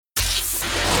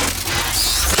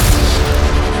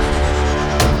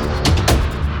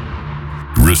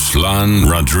Ruslan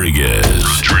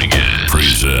Rodriguez.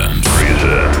 Present.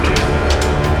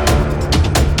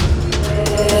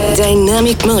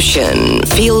 Dynamic motion,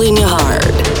 feel in your heart.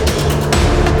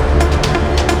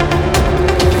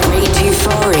 Great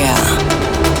euphoria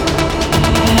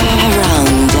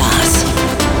around us.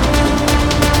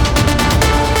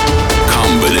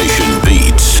 Combination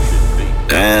beats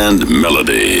and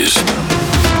melodies.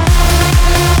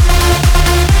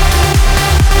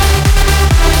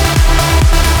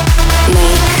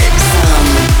 Make some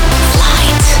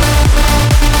flight.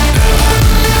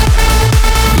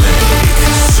 Make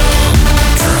some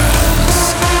trance.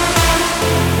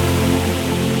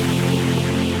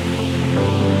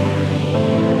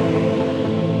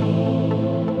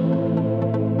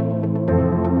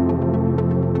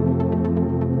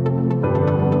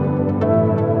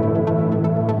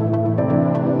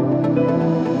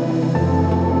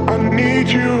 I need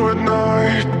you at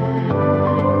night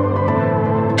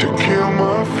to kill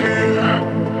my fear.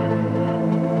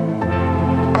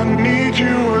 I need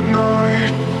you at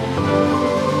night.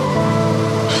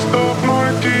 Stop my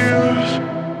tears.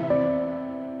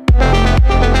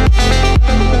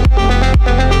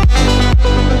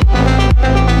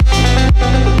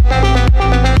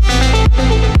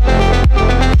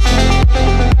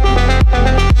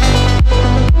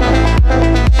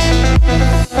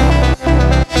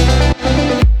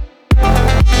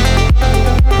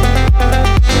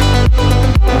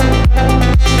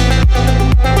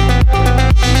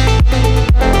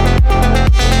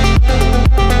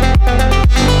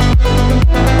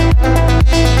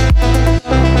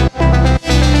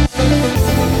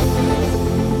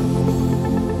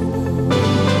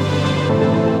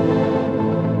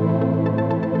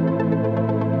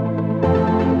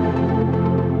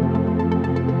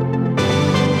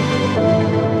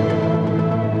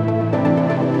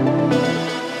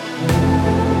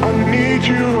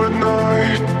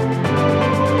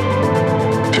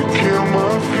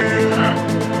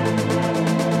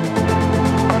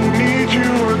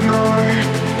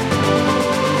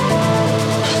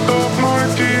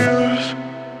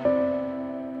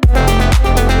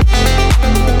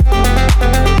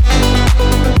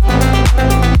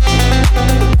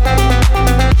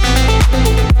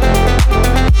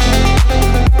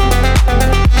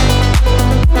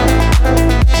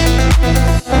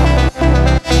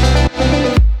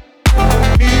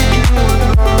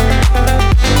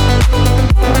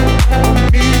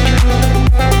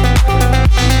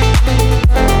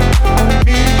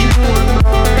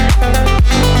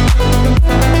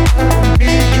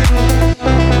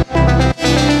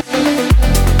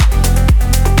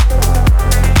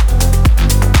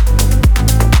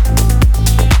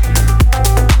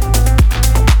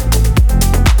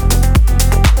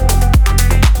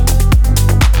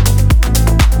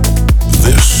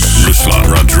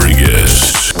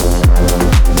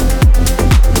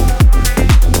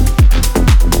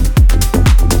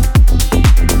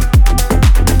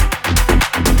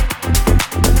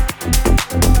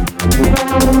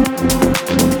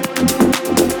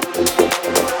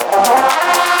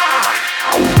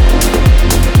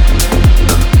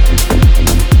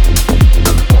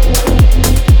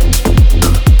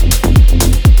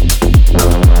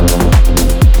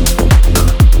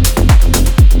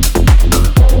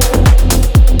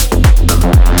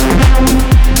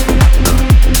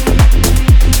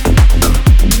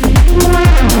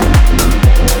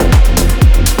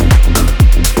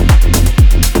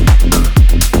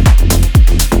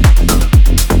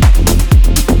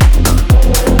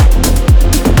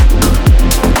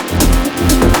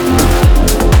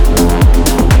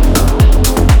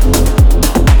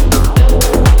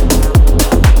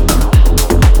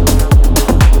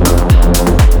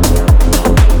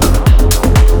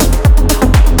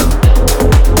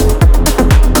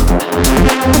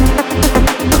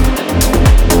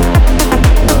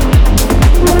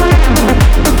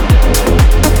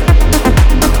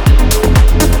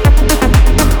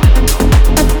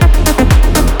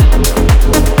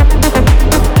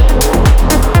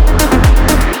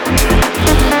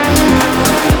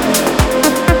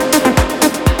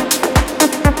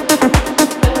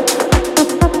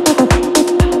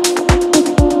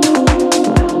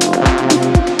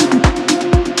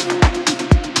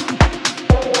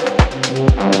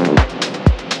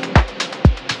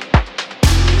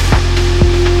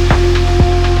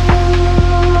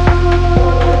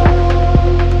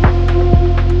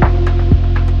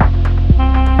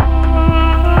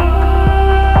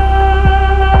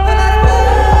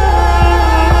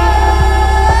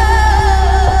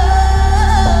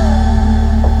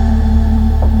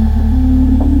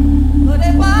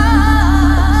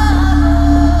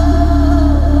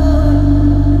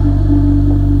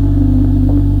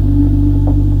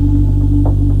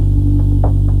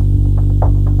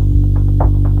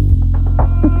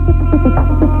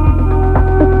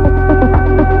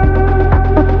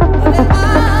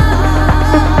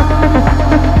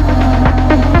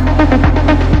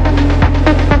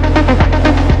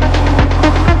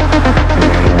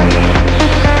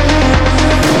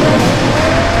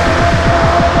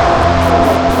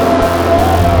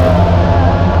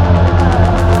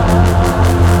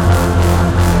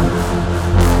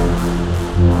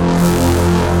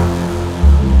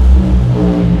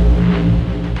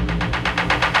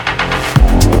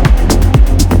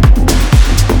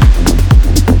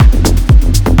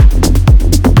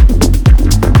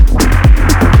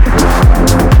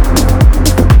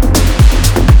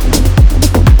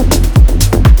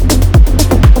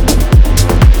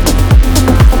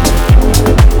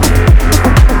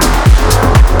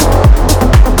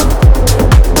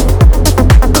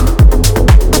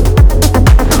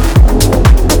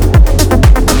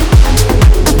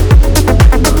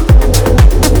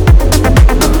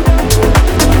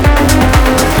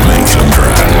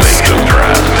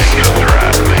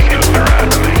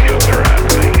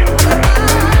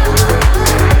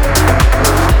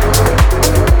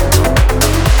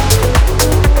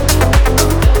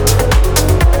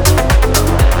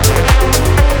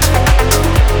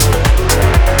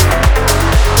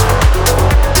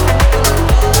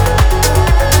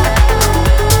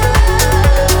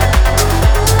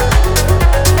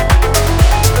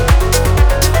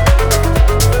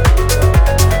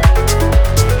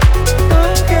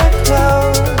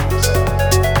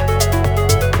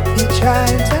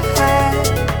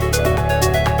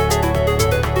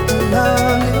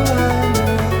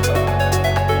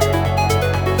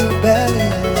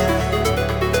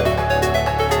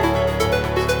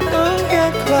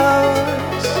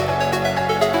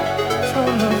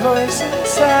 voice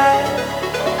inside,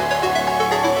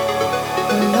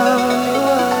 the lonely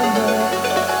wonder.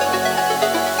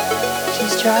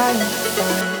 She's trying to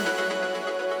find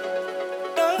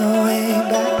a way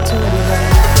back to life.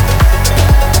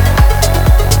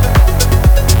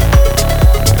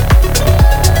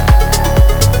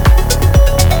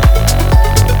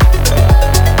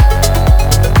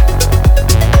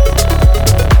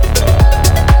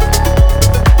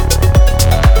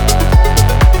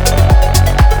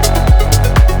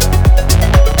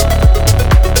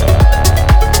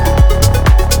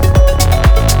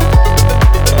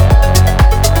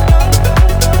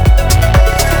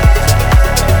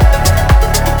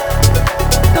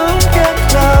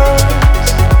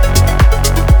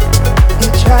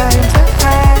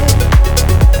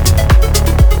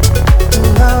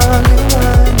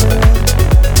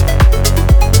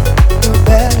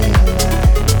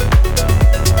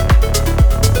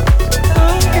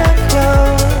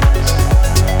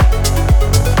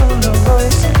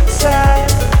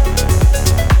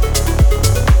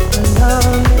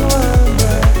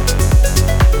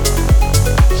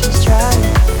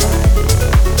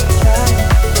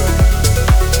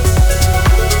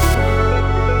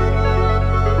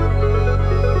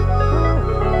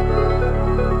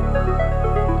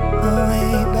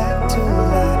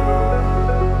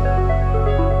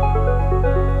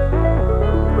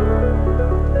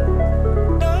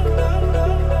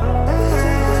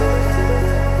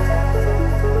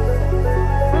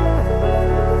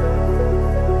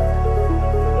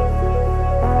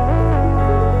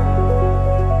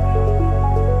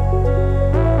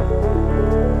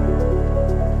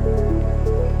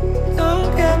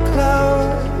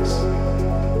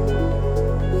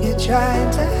 Trying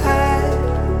to hide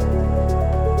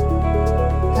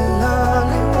the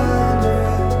lonely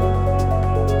wanderer.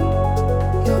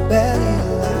 You're barely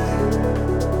alive.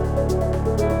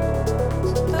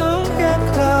 So don't get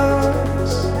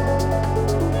close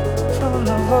from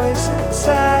the voice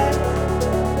inside.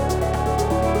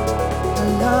 The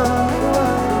lonely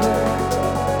wanderer.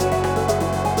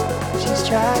 She's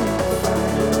trying to find.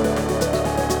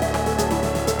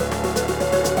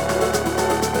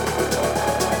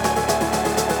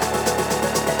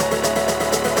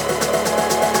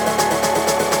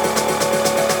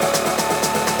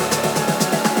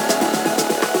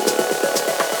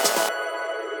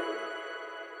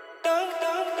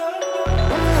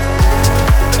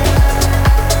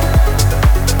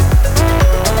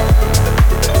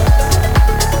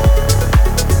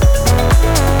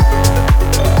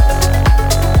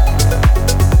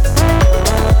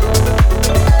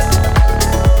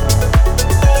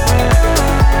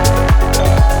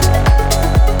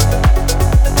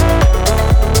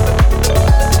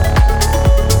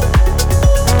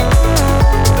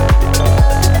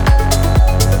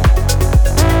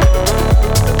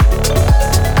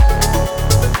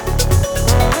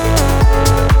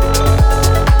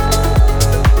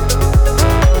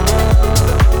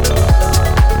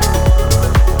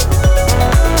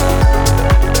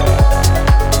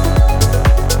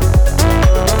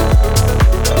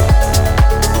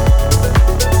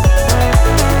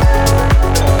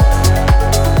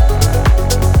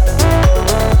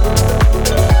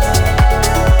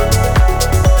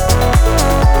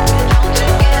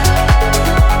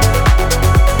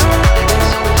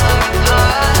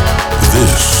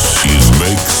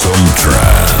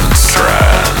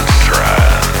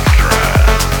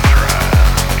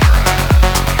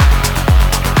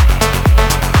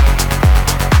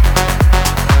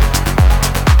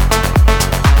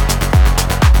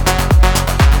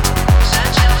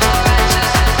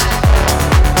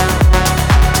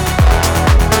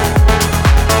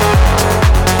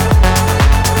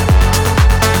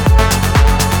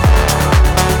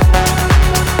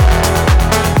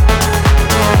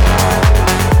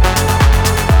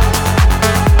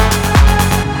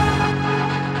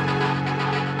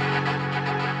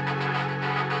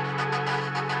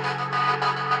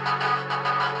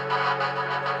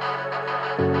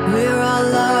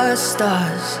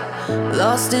 Stars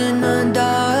lost in the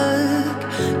dark,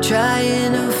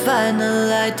 trying to find the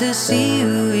light to see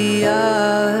who we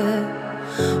are.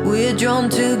 We're drawn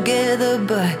together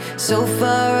but so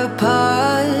far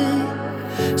apart,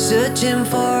 searching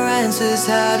for answers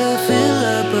how to fill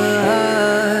up a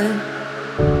heart.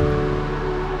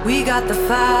 We got the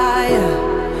fire,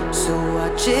 so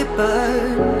watch it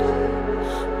burn,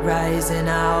 rising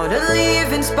out and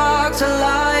leaving sparks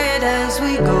alight as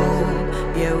we go.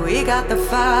 Yeah, we got the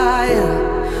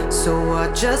fire, so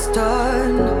watch us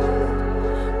turn.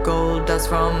 Gold dust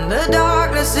from the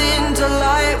darkness into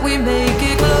light, we make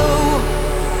it glow.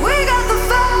 We got the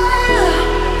fire,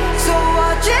 so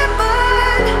watch it burn.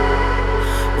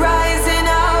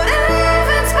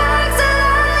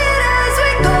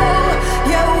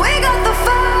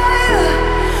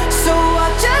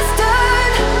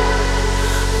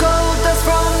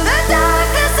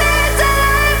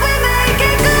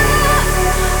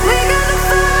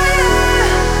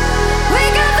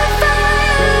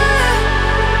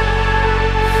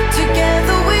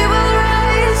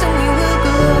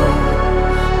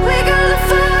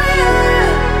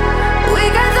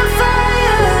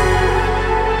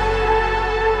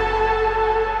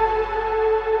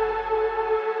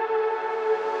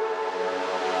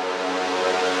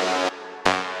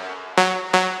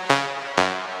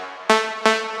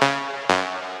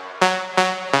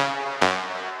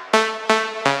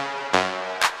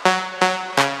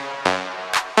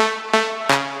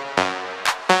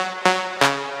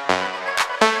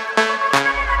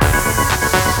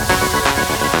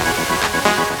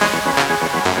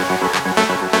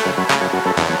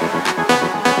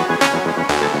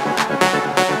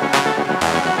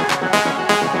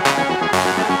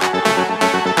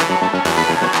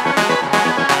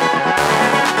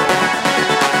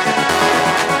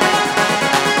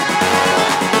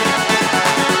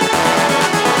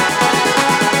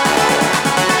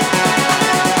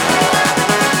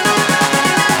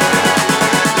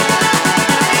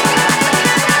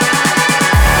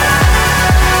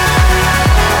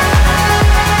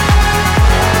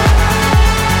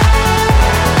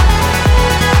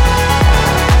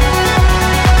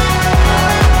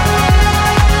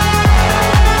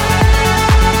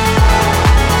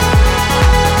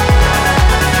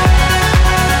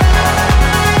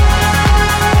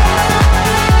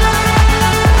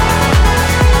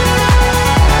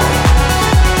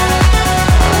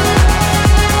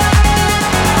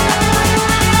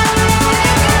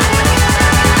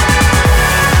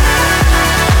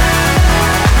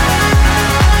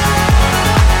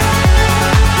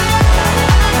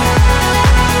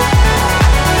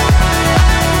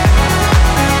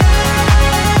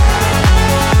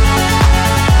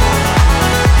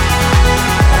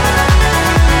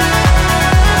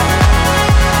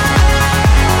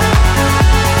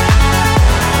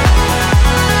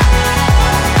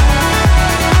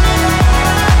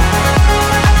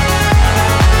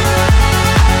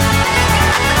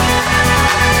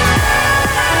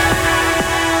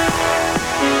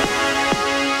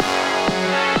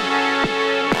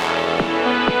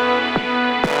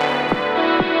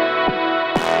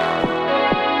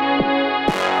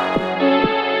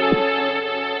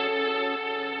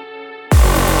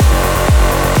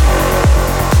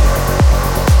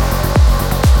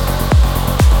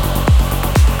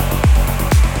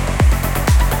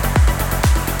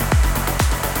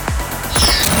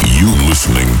 You're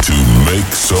listening to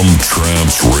Make Some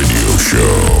Trance Radio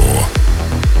Show.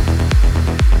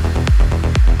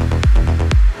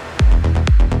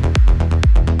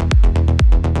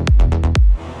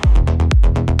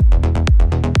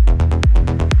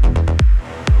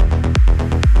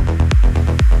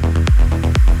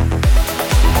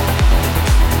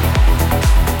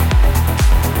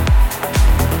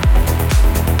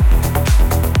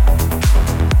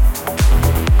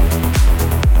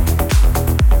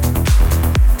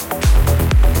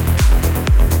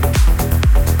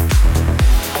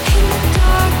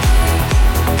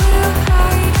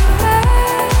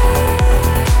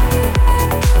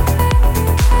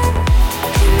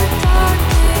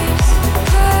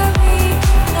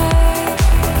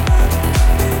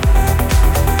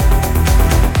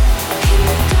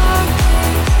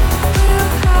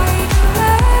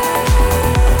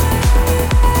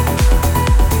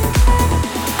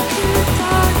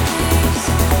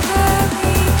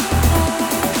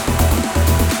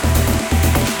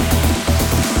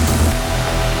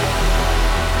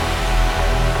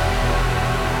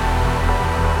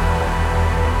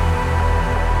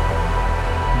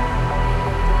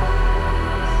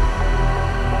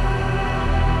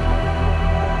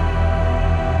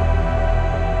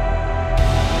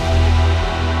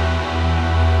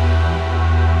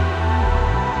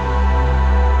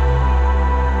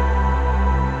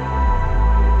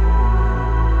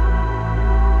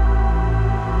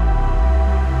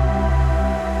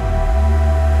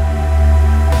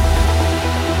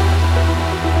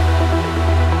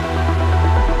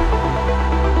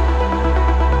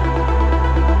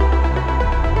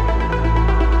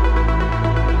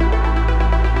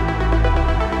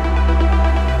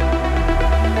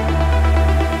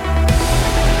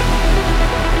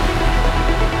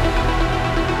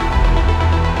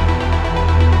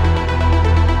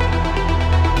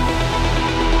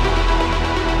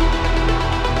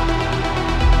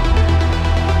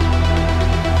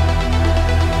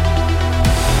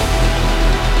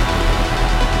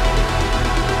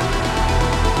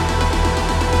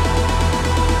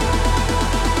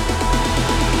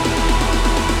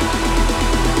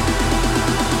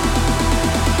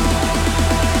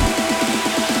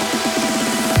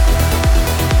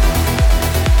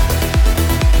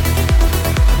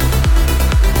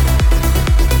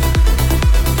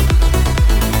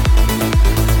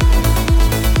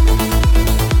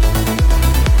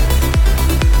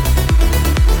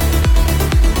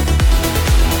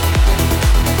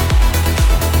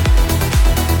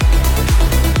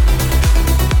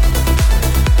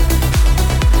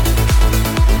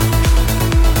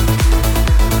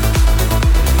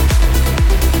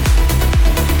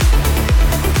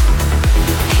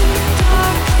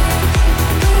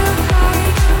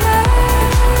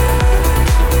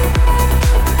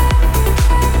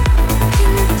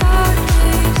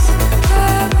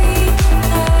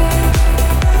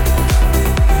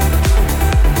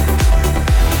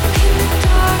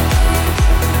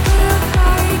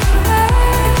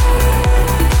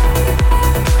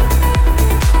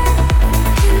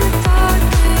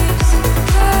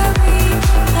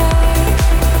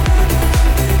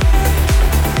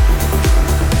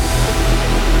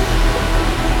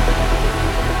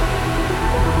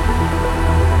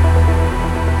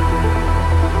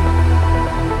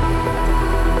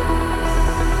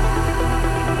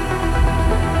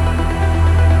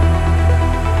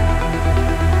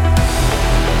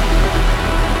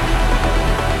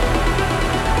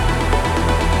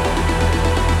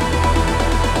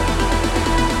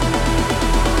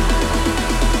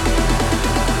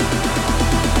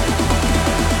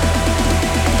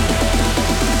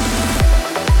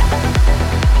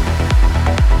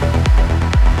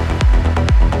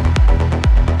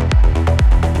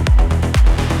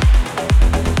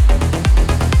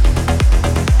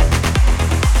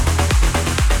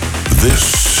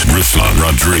 This Ruslan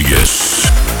Rodriguez.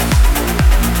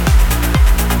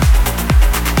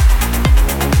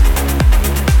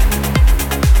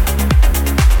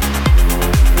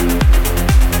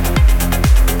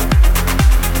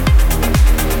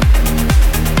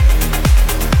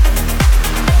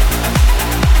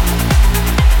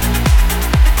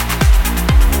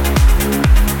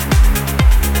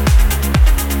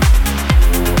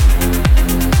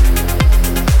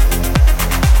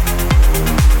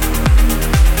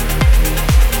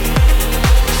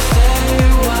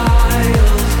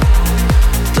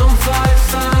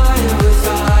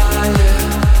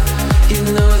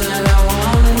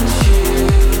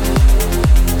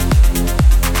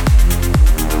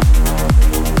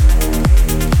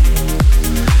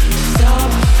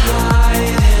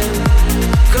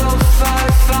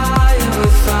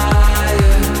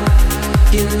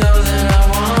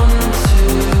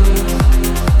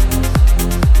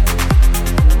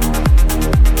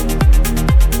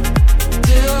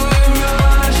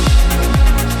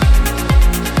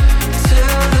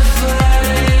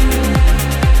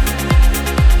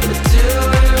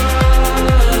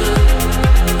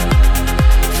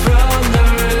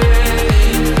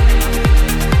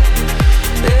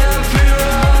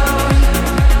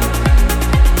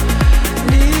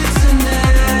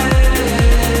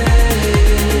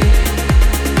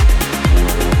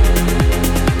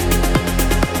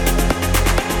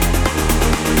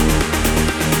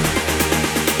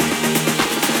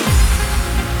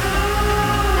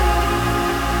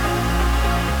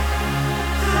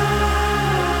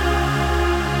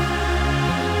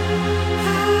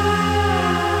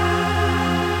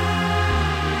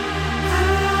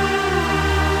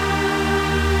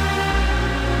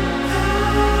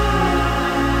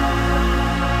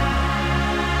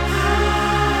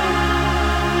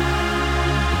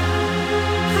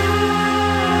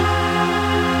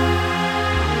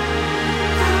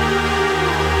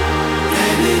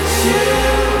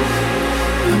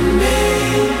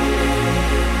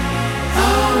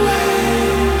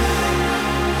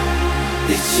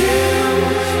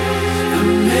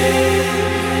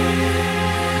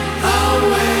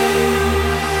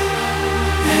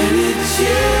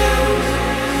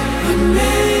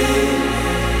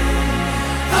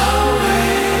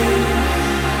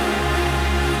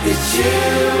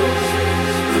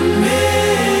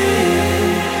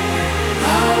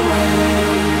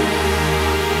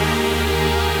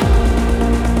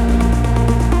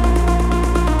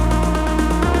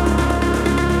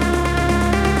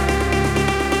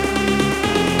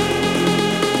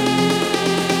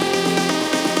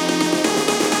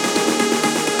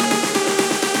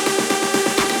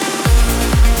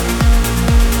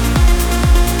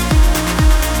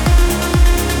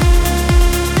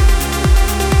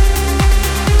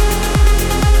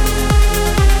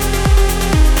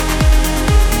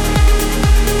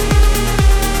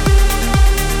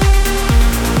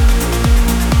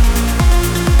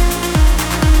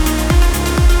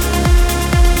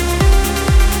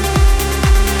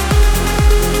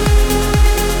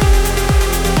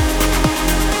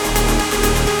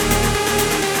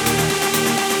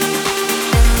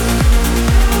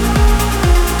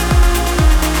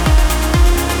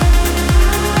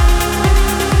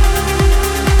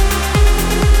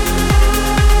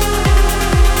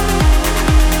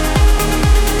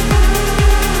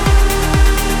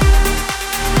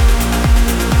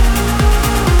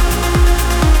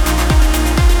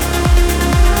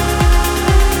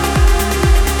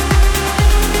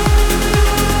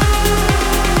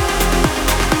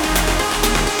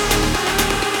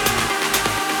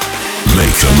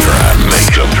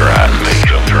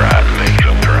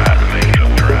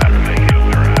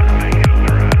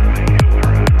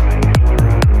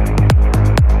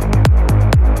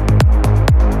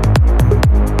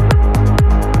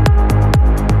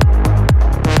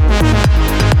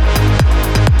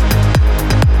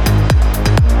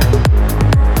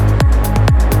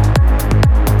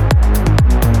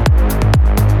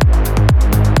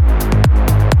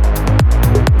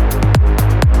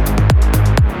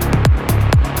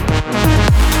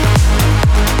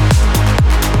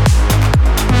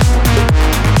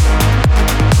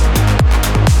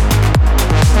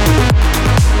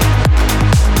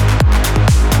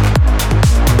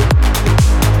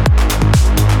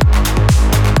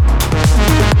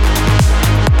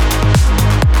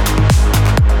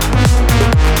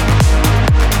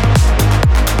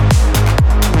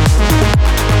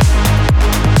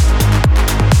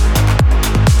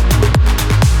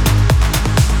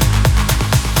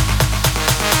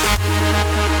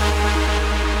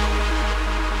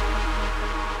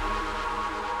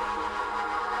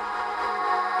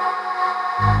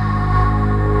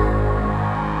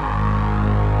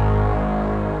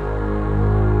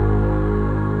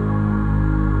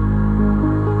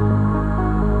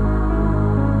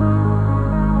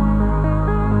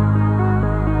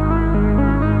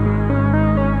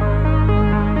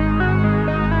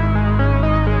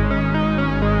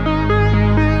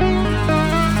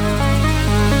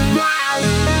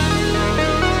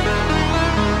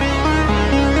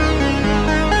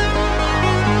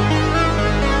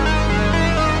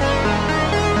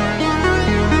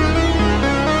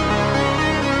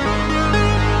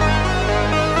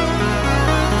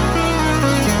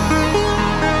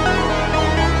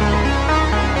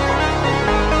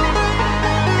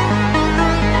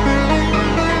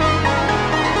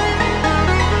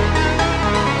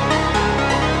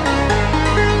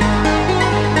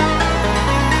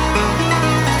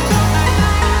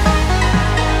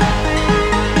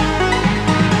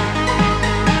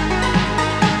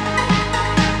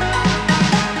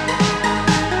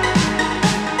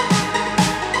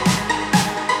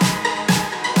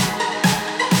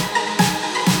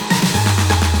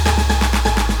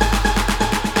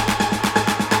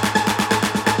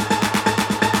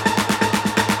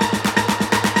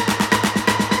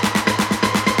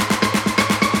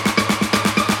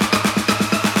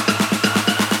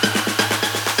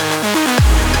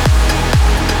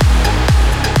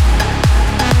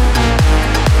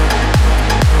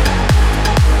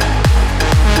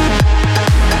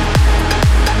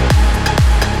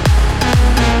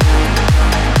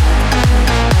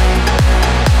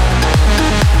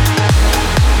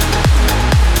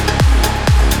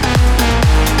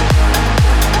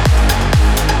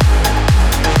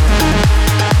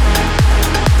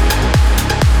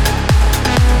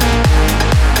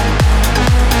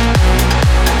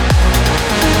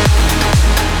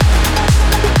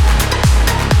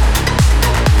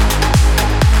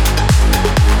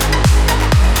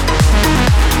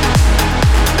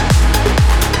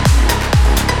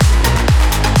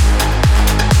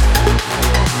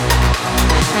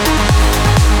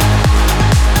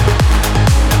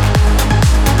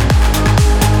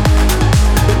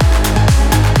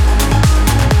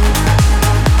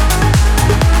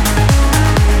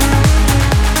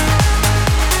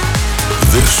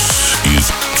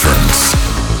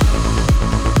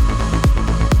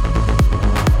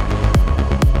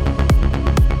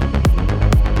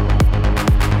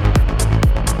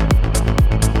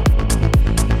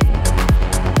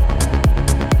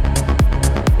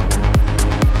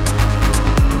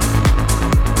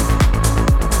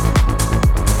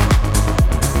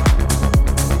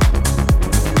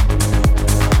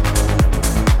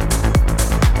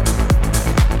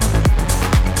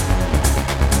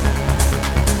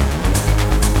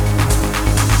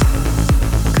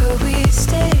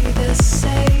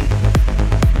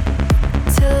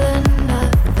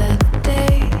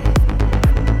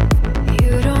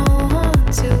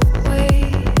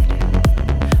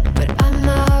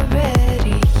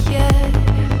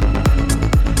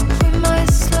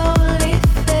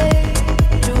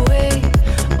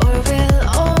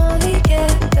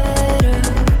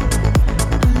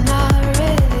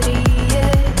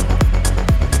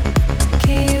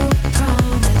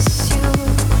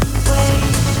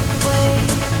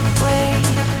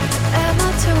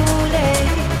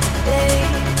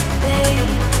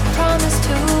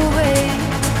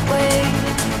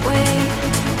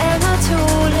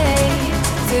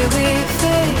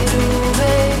 fade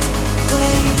away.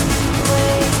 Wait,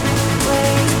 wait,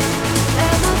 wait.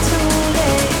 Am I too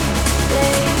late?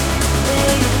 Late,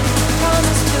 late.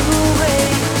 Promise to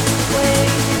wait,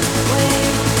 wait,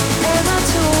 wait. Am I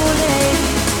too late?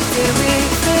 Did we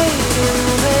fade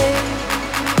away?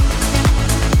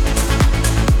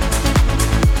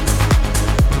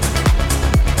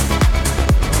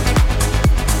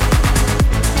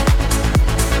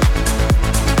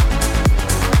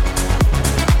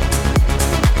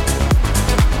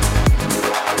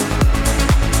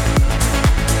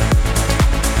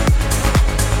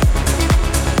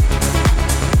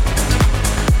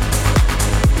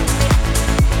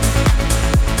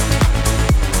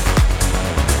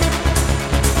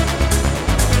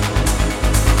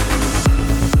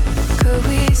 Could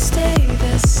we stay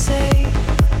the same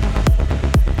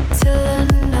till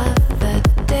another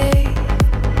day?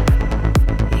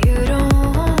 You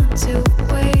don't want to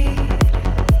wait,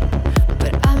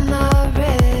 but I'm not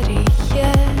ready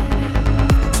yet.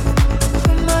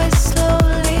 We might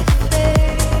slowly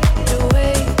fade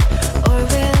away, or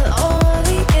we'll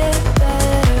only get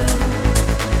better.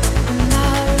 I'm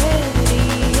not ready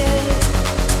yet.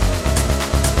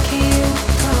 Can you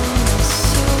promise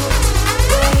you'll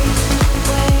wait,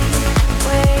 wait,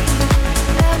 wait?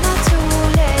 Am I too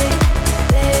late?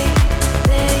 Late,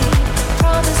 late.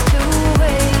 Promise to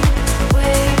wait,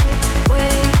 wait,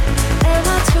 wait. Am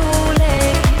I too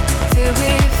late? Till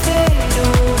we fade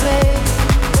away?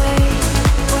 Wait,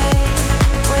 wait,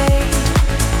 wait.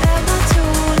 Am I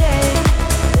too late?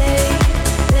 Late,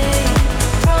 late.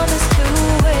 Promise to wait,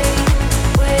 wait,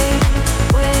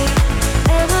 wait.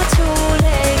 Am I too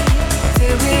late?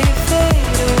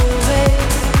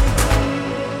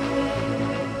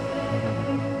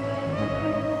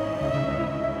 Till we fade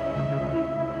away?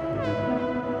 Wait,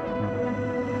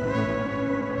 wait, wait.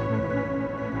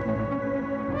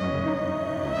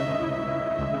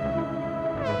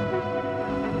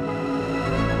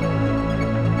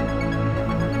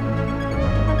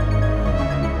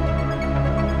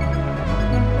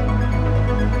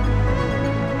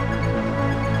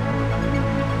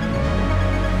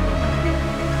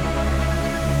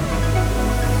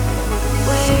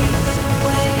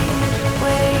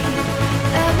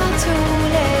 Am I too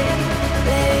late?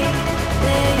 Late,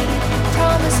 late.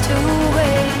 Promise to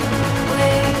wait,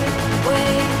 wait,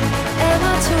 wait. Am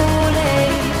I too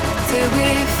late? Till we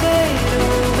fade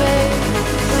away?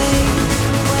 Wait,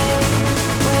 wait,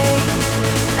 wait.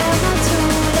 Am I too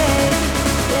late?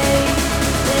 Late,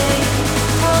 late.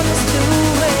 Promise to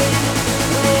wait,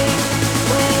 wait,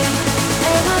 wait.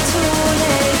 Am I too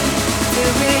late?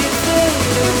 Till we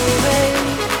fade away?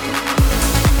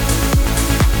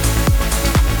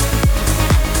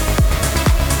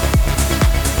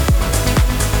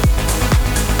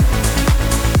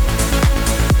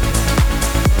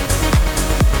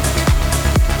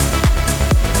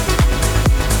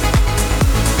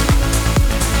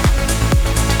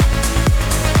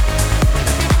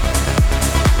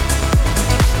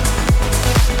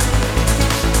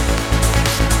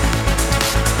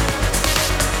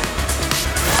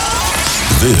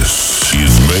 This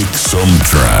is Make Some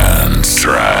Trance.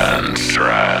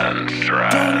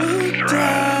 Don't look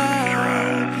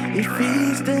down, it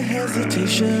feeds the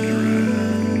hesitation.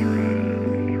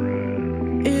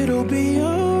 It'll be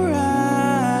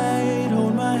alright.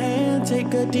 Hold my hand,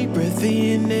 take a deep breath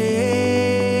in it.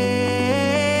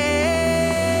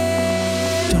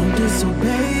 Don't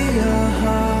disobey your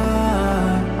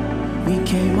heart. We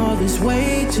came all this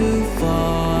way too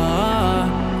far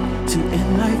to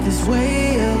end life this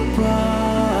way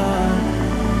apart.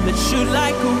 Let's shoot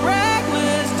like a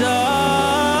reckless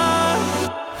dart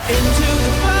into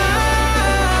the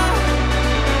fire.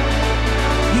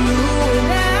 You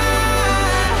and I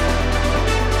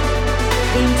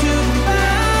into the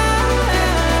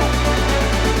fire.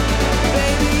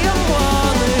 Baby, I'm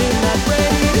falling, not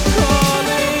ready to call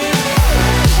it.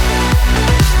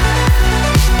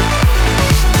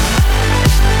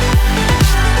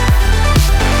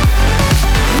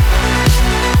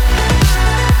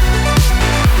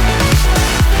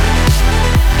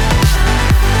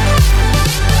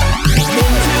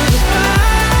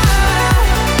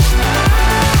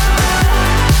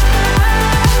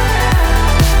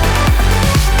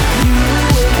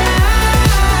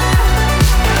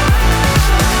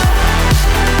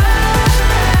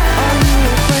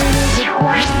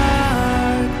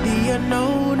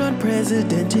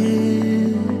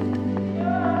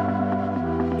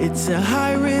 It's a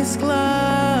high risk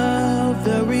love,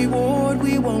 the reward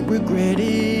we won't regret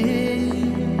it.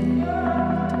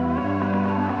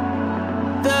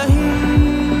 The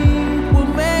heat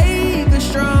will make us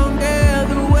stronger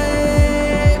the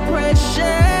way.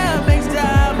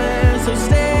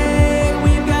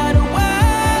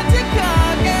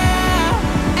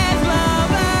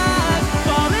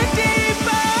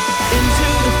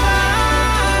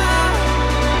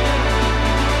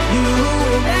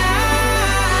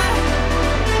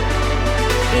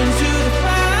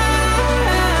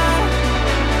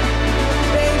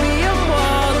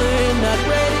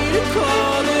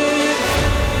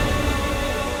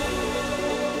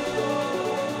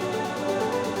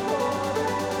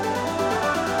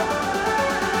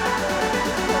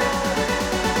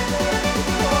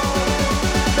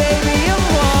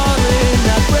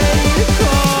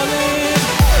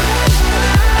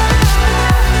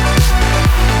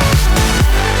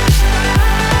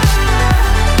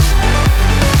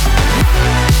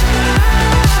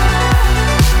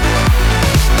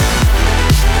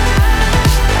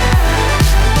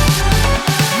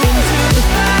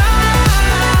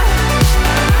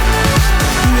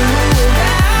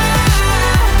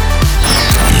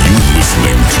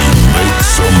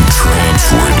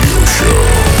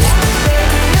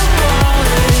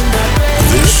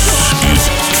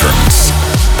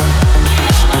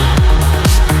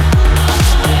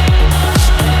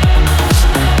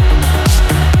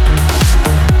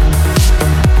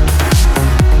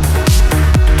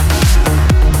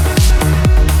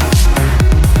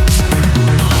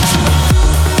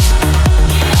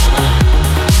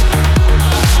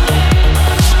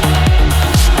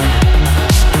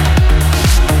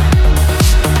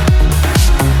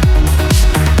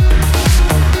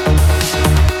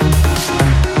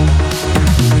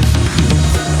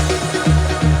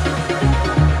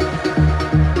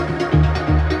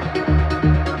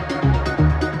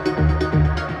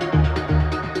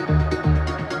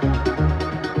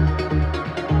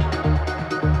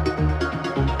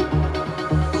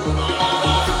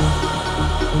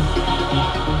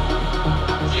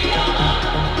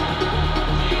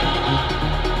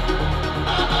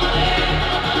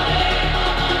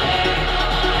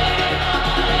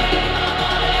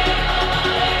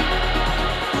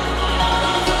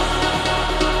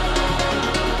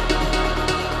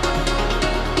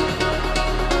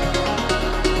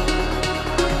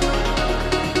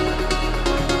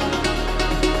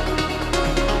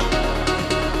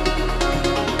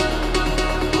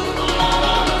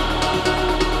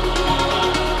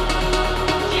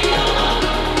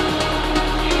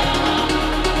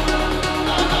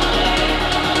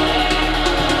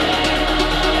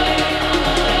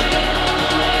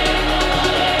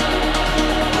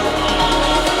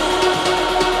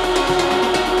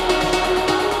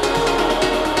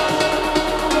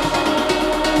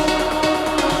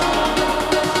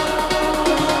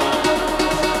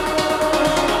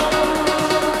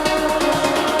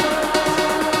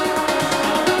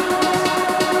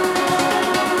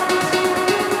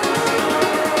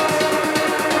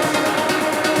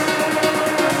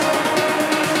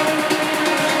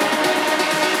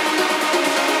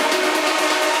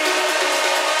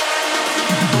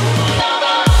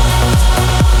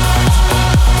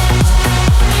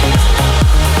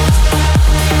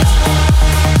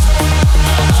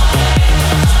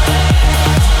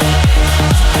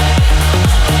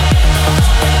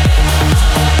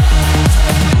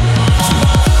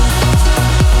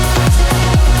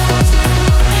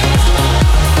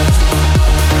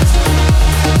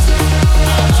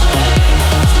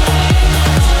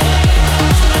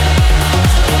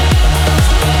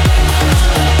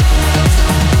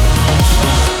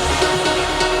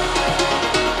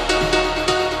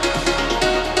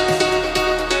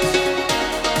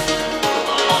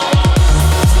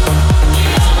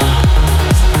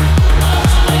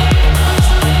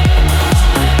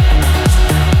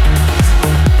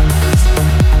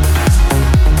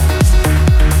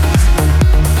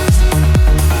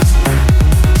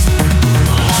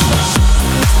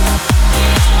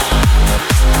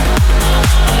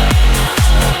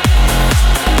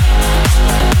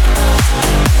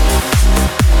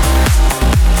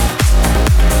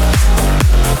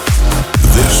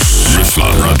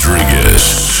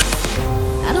 Rodriguez.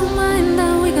 I don't mind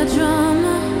that we got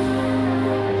drama.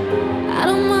 I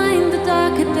don't mind the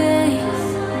darker days.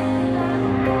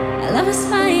 I love us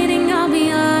fighting, I'll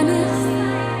be honest.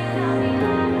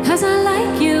 'Cause I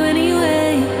like you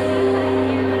anyway.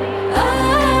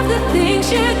 All of the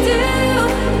things you do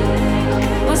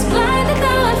was blinded,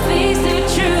 now I face the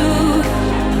truth.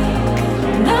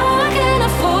 No, I can't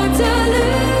afford to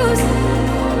lose.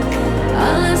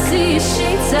 All I see is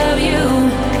shades of you.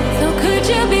 So could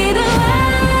you be the one?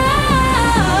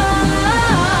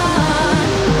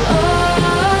 Oh,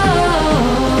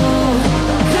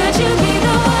 could you be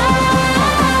the one?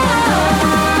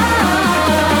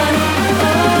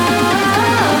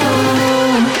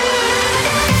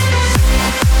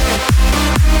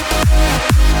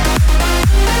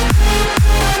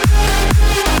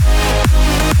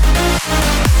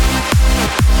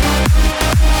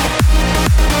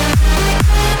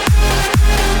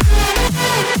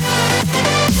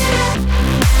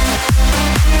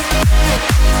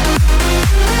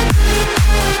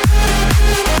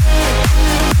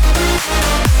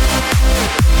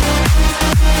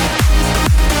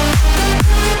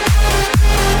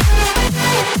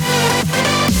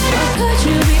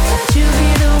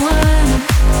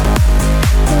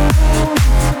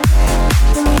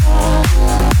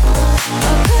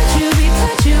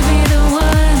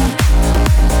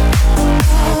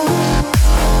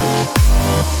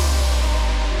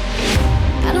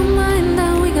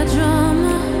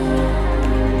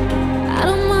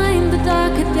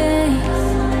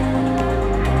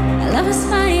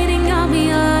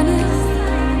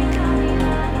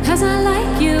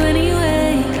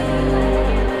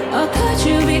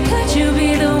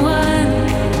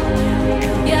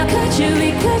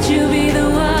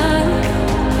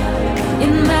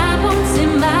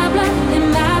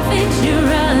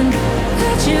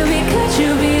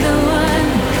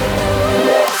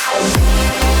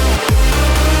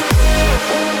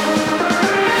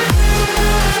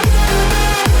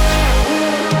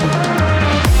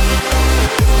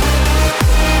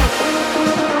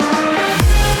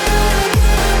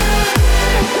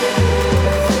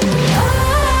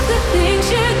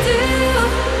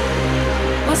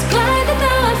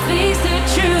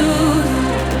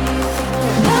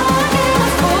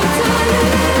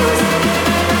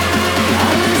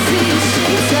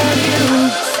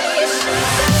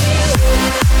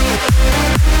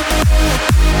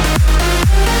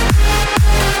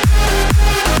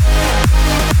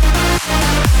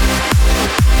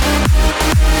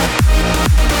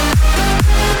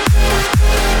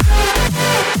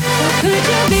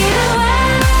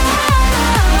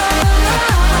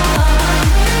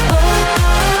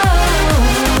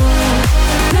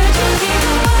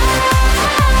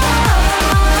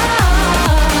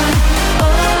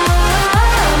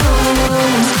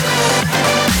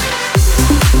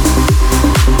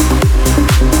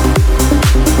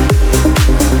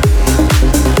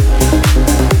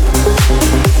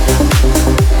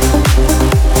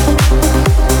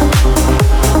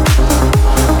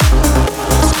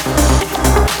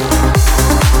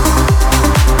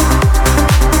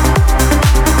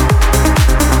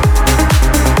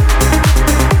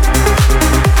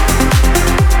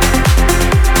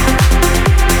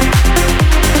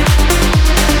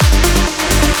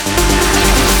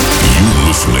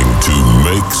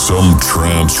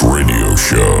 Trance Radio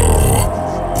Show.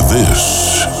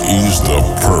 This is the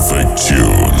perfect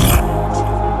tune.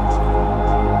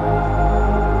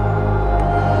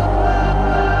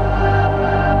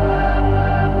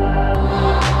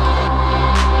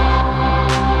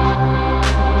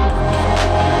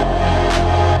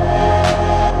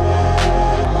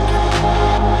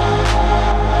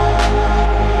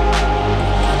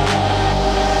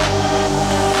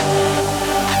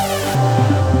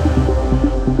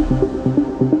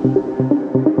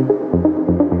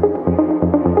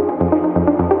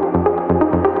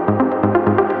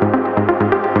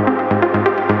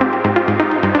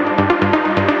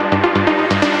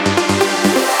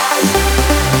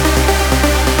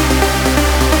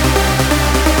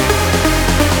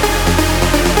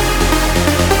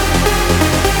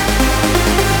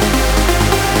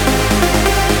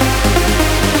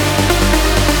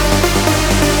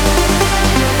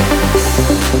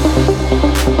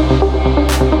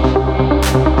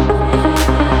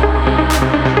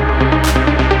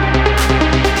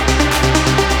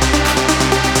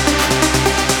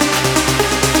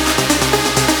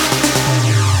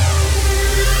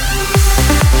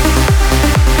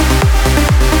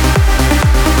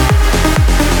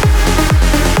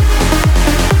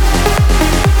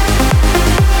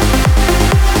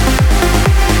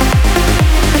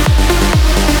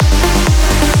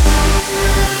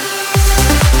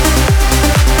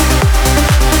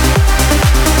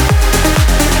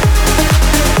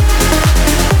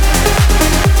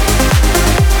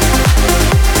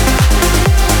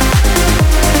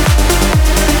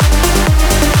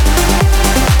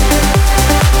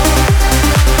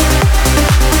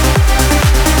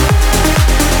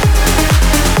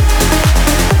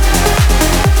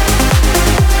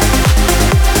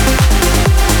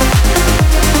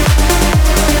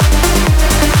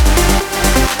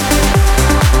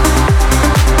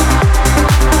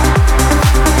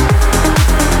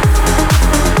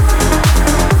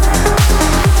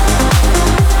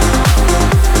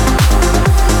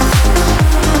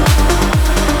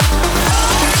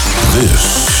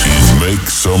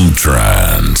 some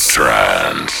trance.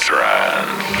 Trance,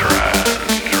 trance, trance.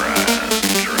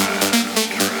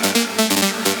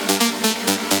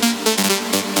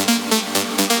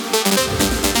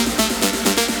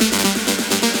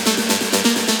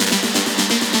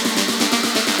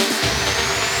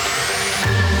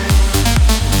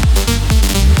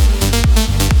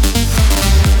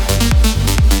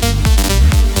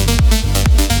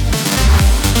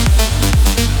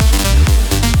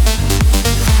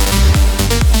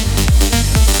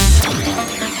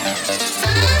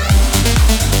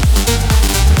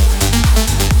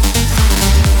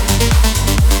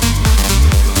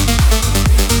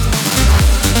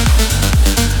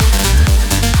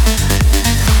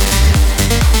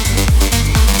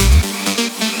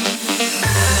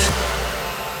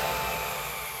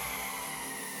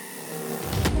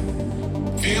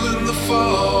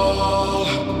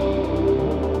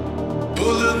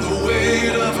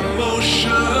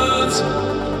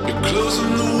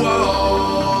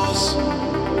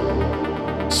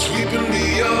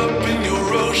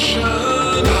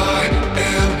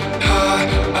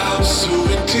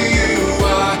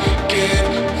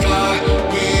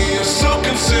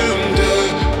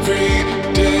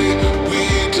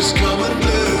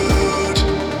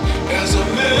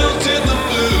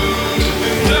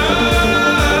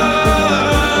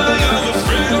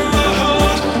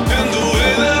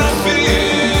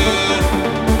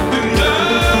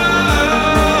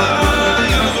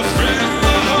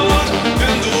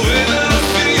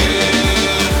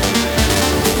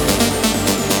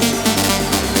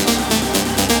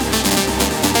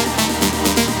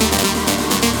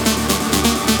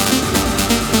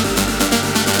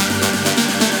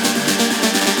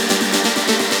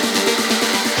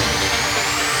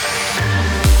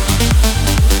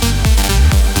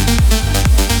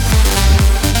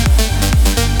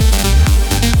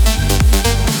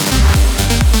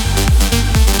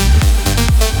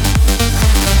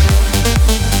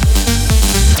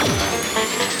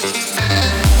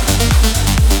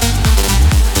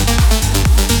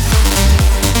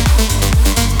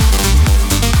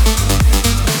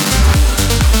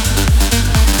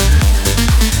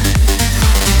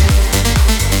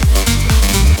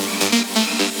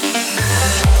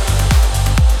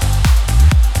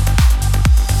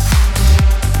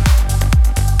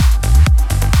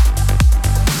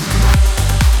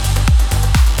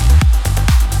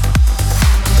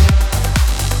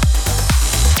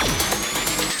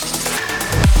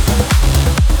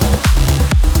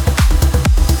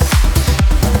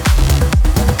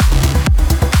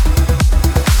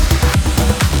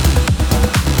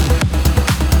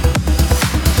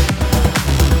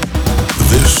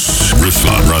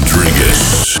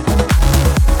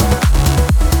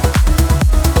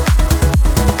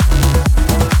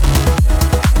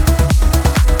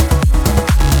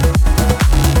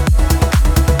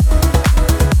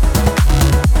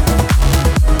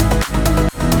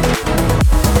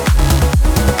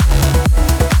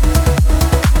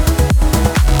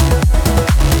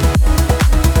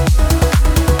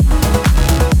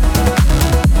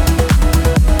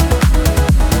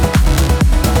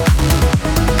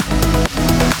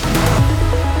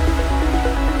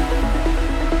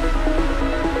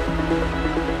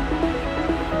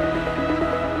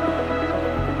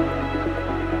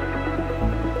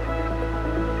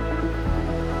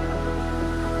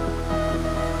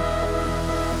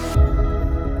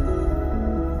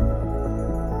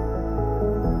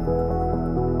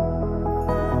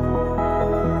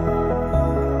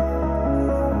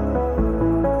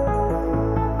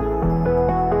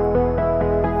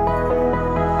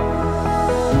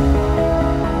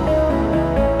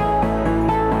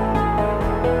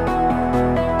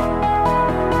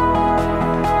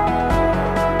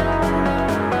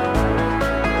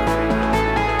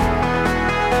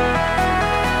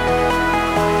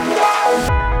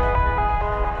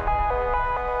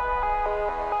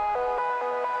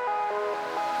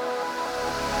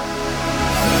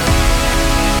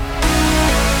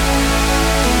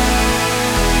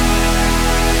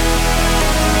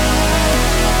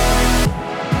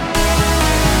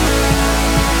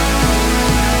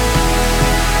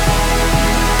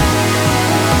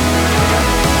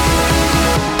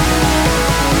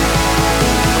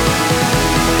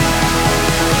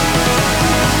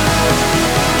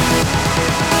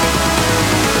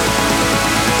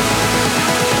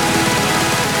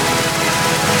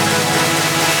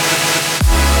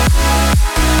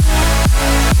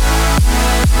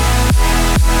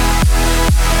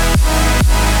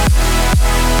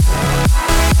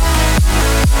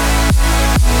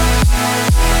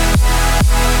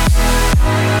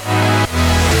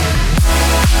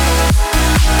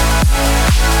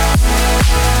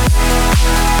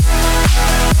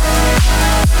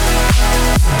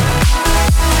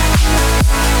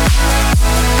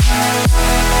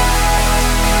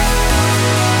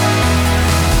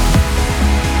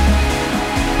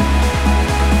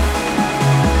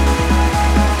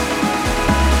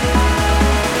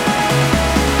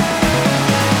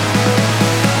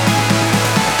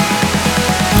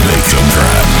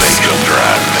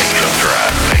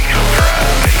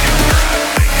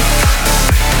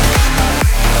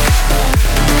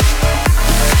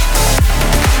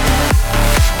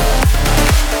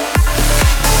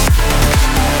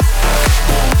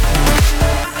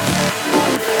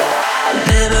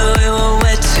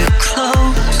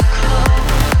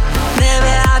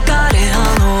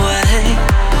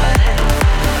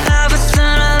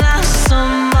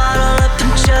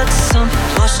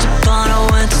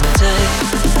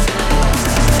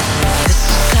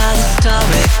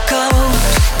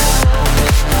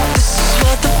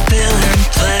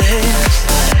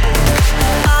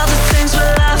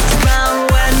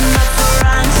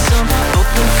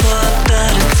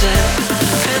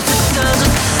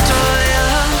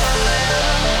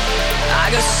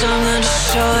 something to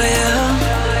show you.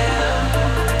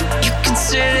 You can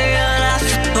see the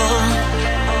ineffable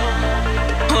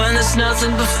when there's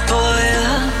nothing before you.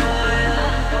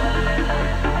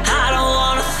 I don't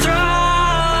wanna throw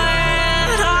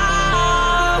it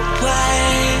away.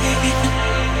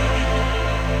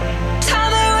 Tell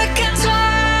me we can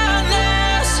turn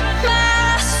this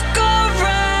masquerade.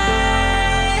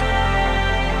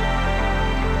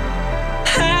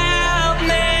 Help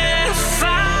me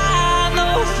find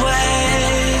the way.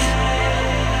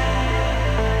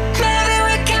 Maybe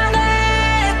we can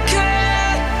make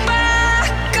it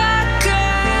back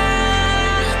again.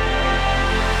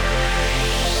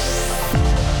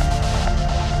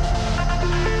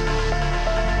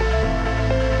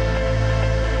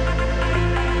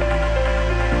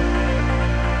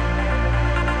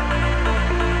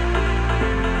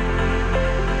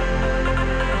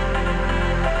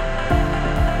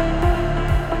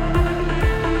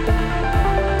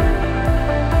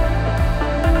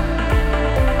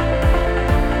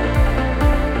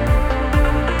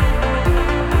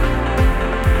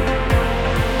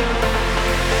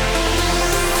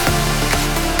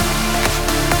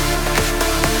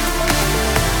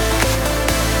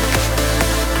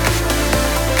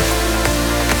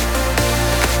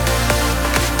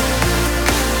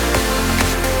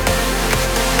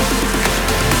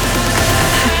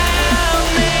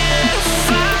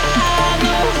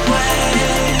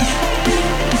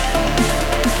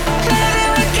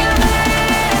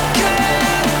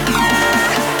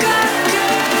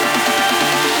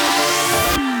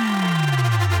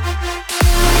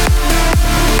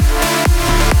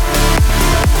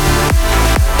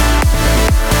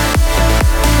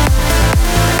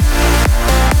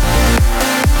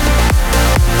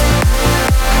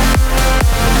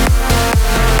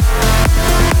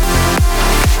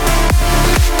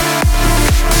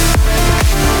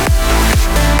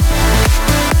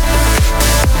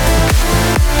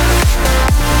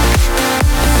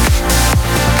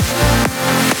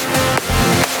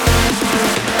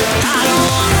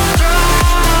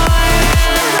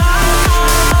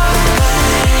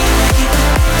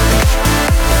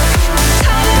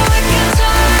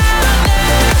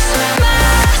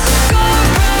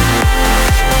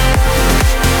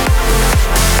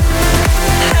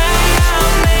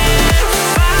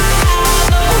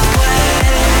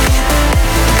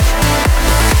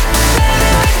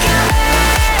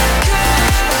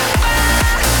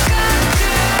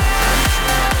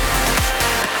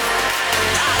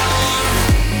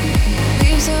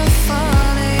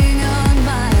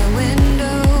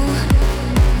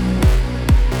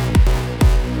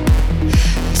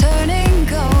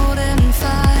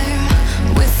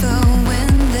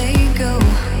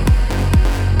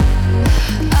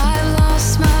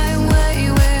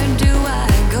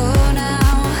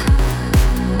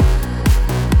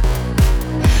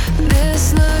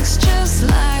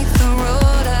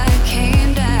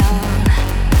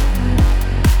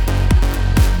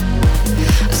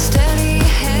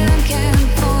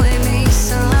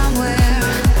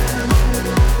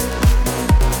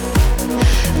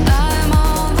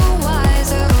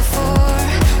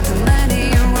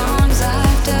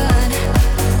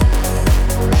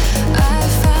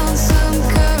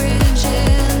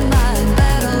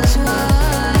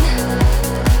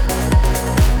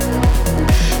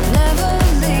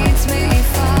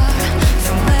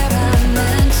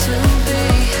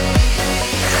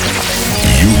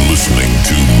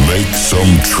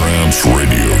 Trance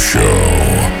Radio Show.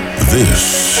 This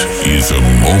is a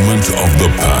moment of the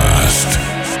past.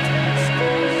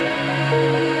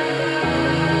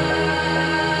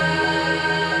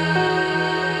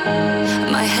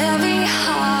 My heavy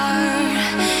heart,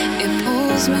 it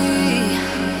pulls me,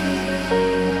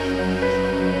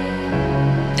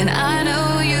 and I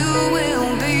know you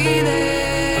will be there.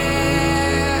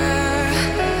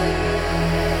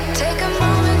 Take a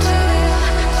moment to live,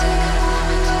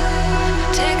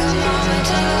 take a moment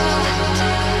to love,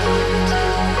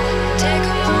 take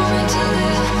a moment to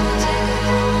live,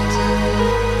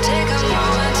 take a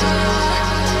moment to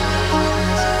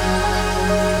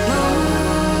moment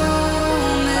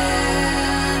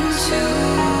to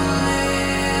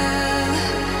live.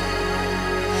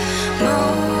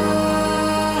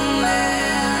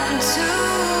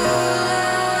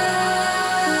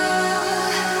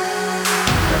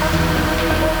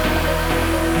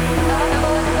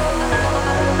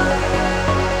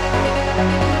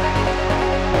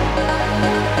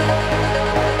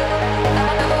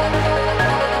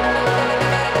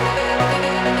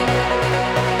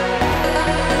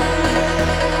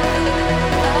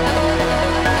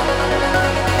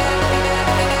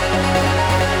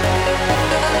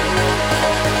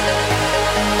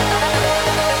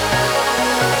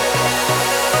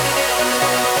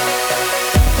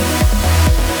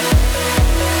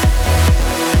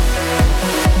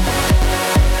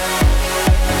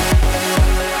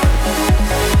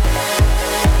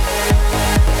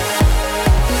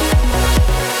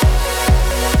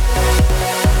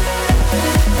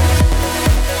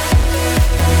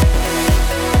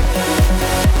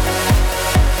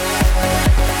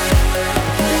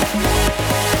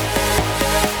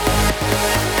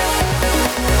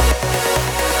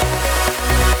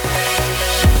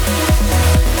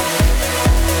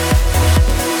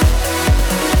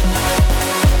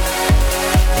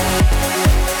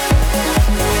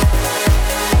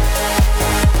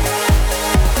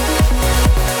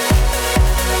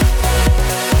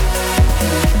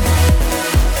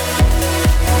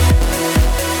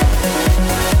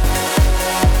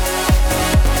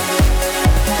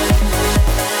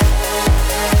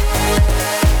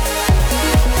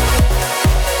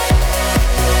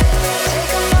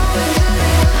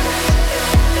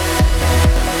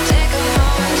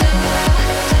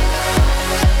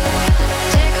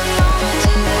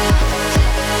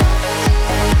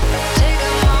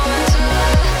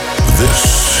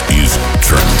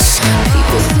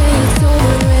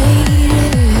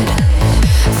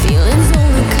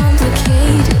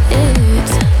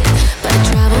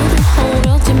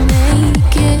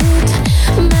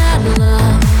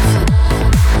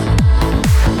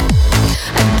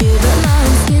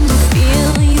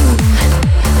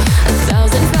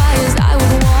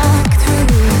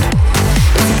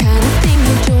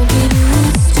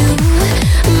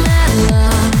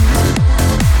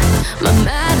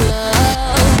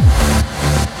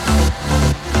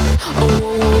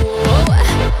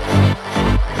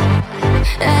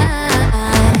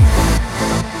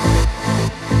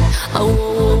 Oh,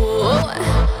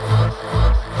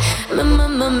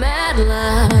 my mad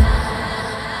love.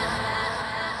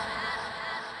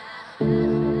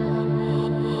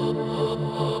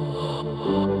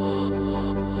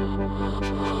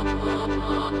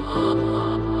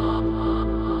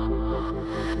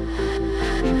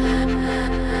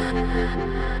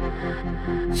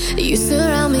 You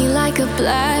surround me like a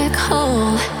black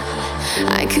hole.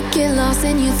 I could get lost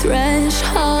in your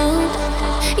threshold.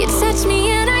 You touch me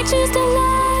and I choose to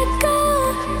let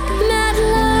go. Mad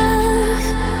love,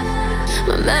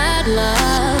 my mad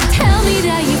love. Tell me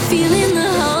that you're feeling the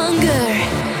hunger.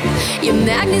 Your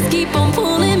magnets keep on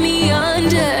pulling me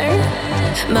under.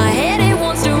 My head, it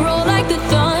wants to roll like the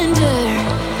thunder,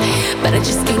 but I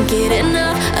just can't get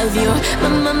enough of your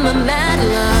my mad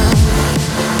love.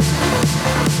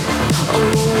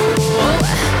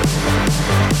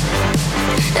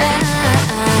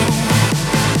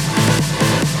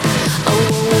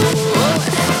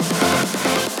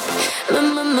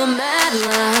 My mad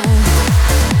love.